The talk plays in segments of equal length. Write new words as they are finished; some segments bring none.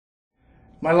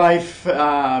My life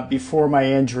before my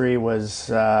injury was,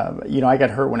 I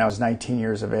got hurt when I was 19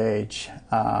 years of age,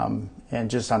 and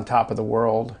just on top of the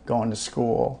world going to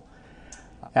school.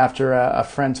 After a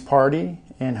friend's party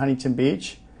in Huntington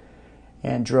Beach,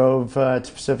 and drove to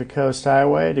Pacific Coast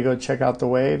Highway to go check out the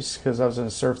waves because I was going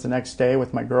to surf the next day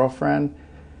with my girlfriend.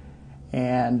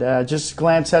 And just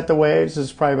glanced at the waves. It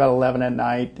was probably about 11 at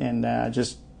night, and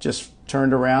just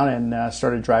turned around and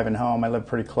started driving home. I live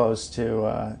pretty close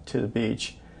to the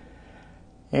beach.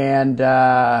 And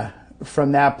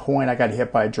from that point, I got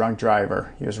hit by a drunk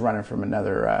driver. He was running from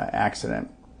another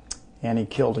accident, and he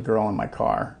killed a girl in my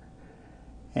car.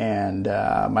 And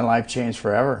my life changed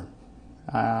forever.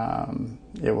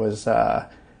 It was,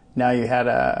 now you had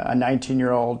a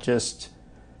 19-year-old just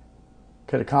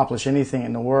could accomplish anything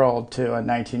in the world to a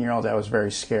 19-year-old that was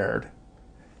very scared.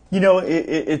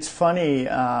 It's funny,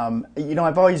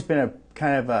 I've always been a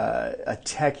kind of a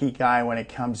techie guy when it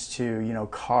comes to,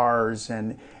 cars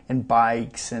and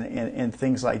bikes and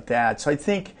things like that. So I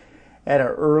think at an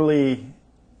early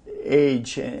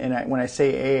age, and when I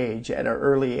say age, at an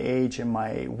early age in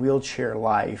my wheelchair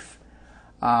life,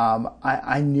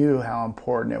 I knew how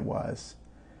important it was.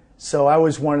 So I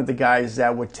was one of the guys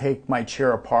that would take my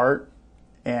chair apart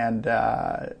and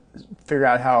figure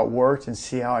out how it worked and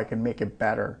see how I could make it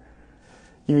better.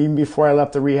 Even before I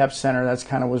left the rehab center, that's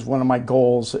kind of was one of my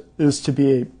goals, is to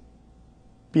be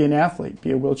an athlete,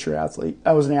 be a wheelchair athlete.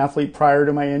 I was an athlete prior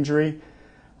to my injury.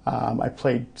 I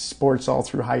played sports all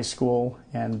through high school,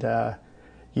 and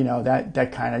that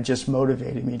kind of just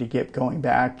motivated me to get going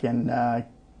back in that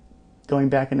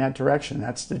direction.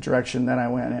 That's the direction that I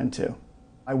went into.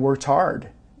 I worked hard,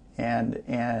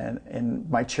 and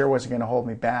my chair wasn't going to hold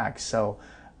me back, so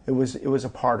it was a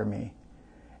part of me.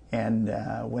 And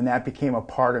when that became a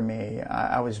part of me,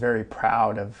 I was very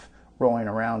proud of rolling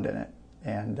around in it,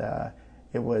 and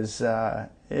it was a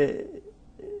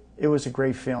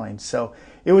great feeling. So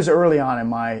it was early on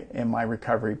in my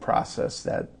recovery process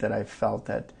that I felt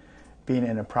that being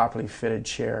in a properly fitted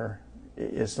chair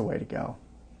is the way to go.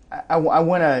 I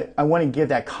want to give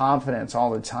that confidence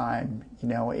all the time,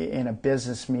 in a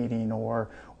business meeting, or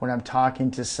when I'm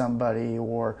talking to somebody,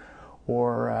 or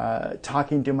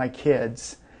talking to my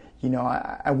kids.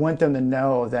 I want them to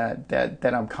know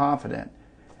that I'm confident,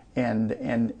 and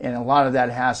a lot of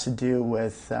that has to do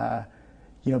with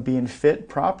being fit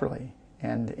properly,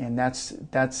 and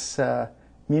that's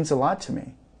means a lot to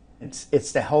me.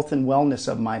 It's the health and wellness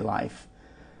of my life.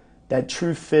 That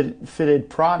true fitted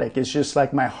product is just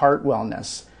like my heart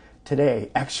wellness today,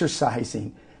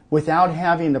 exercising. Without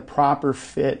having the proper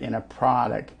fit in a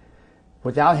product,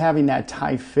 without having that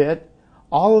TiFIT,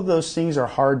 all of those things are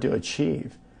hard to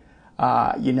achieve.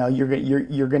 You're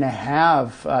going to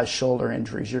have shoulder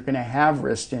injuries. You're going to have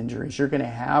wrist injuries. You're going to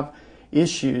have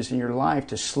issues in your life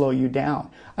to slow you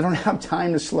down. I don't have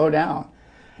time to slow down.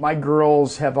 My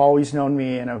girls have always known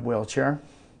me in a wheelchair.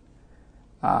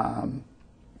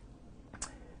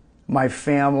 My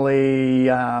family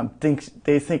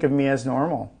think of me as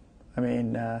normal. I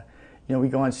mean, we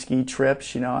go on ski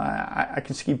trips. I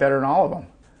can ski better than all of them.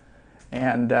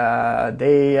 And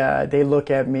they look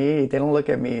at me. They don't look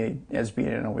at me as being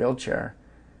in a wheelchair.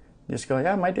 They just go,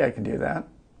 yeah, my dad can do that.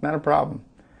 Not a problem.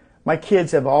 My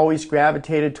kids have always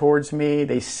gravitated towards me.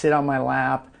 They sit on my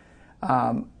lap.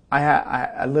 I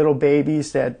have little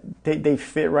babies that they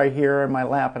fit right here in my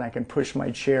lap, and I can push my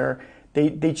chair.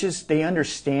 They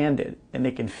understand it, and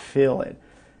they can feel it.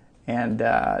 And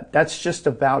that's just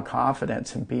about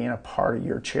confidence and being a part of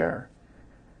your chair.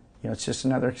 It's just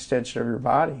another extension of your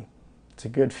body. It's a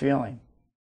good feeling.